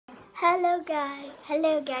Hello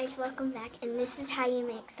guys, welcome back, and this is how you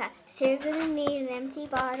mix that. So you're going to need an empty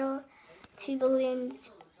bottle, 2 balloons,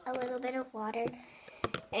 a little bit of water,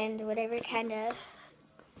 and whatever kind of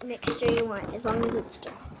mixture you want, as long as it's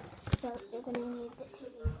dry. So you're going to need the 2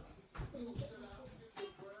 balloons.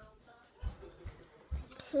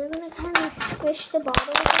 So you're going to kind of squish the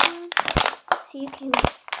bottle down so you can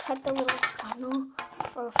cut the little funnel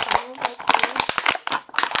or funnel like this.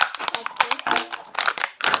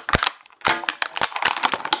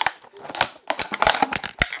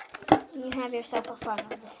 You have yourself a funnel.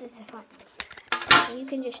 This is a funnel. And you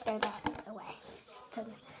can just throw that away. So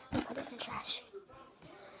put it in the trash.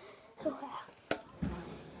 So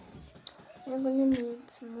you're going to need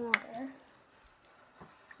some water.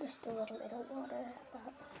 Just a little bit of water,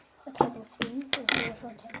 about a tablespoon or 3 or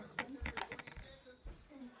 4 tablespoons.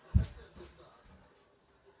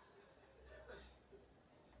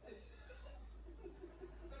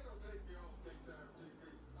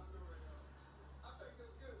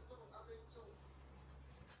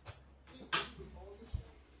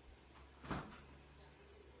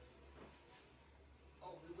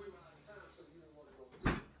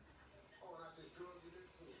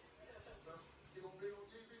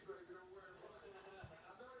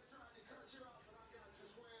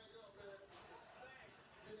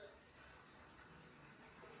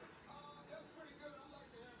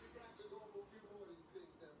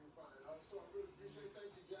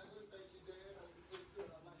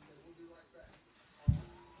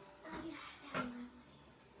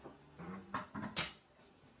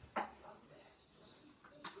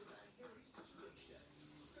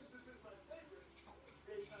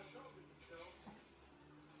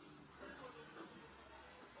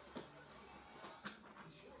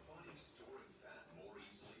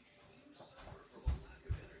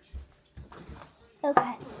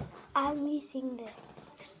 Okay, I'm using this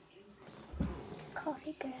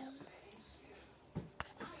coffee grounds.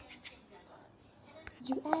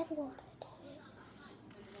 You add water to it.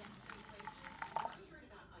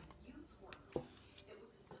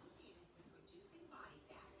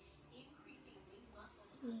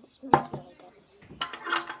 This smells really good.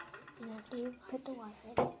 And after you put the water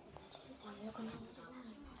in, it's so you're going to let it run.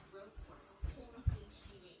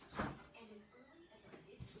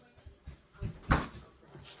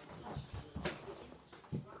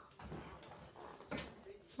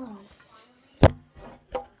 Hold on.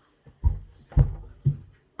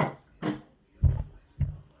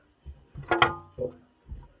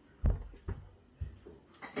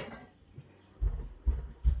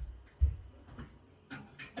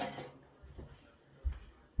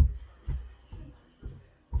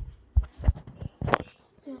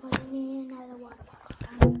 You're going to need another water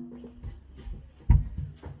bottle.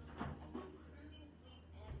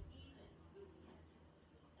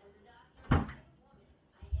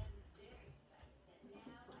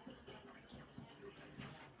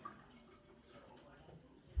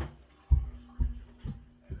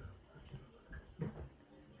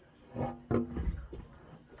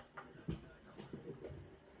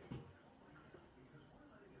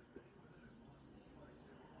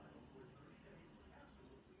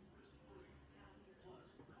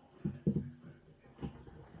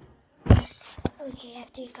 Okay,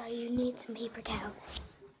 after you go, you need some paper towels.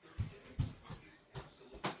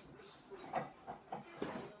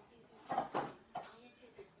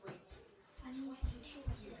 I'm using 2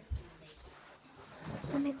 of them.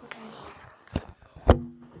 Let me go down here.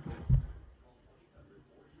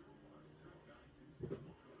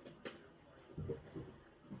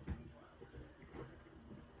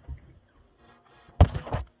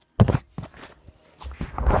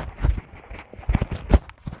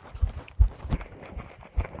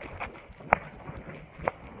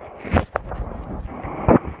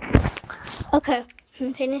 Okay,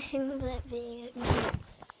 I'm finishing the video now.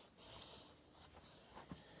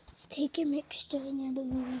 Let's take your mixture and your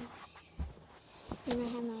balloons. And I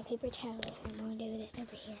have my paper towel. I'm going to do this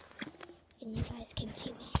over here. And you guys can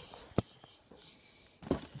see me.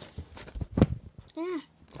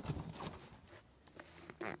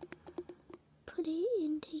 Put it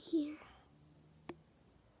into here.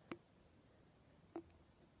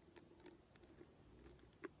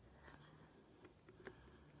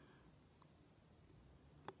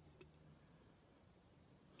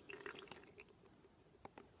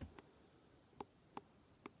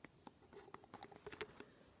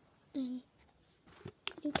 And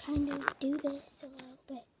you kind of do this a little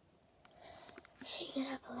bit. Shake it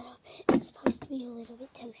up a little bit. It's supposed to be a little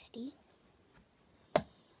bit toasty.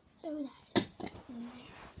 Throw that in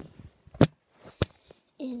there.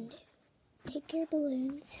 And take your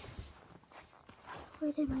balloons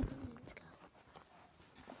Where did my balloons go?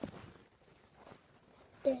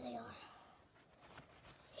 There they are.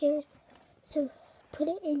 So put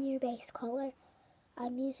it in your base color.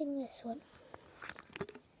 I'm using this one.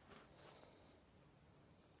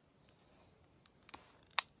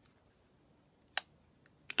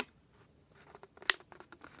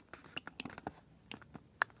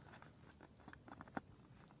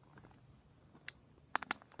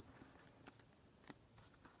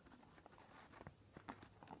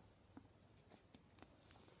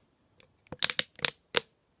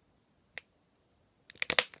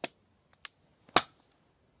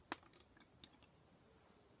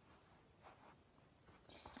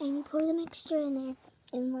 And you pour the mixture in there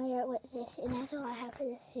and layer it with this. And that's all I have for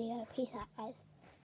this video. Peace out, guys.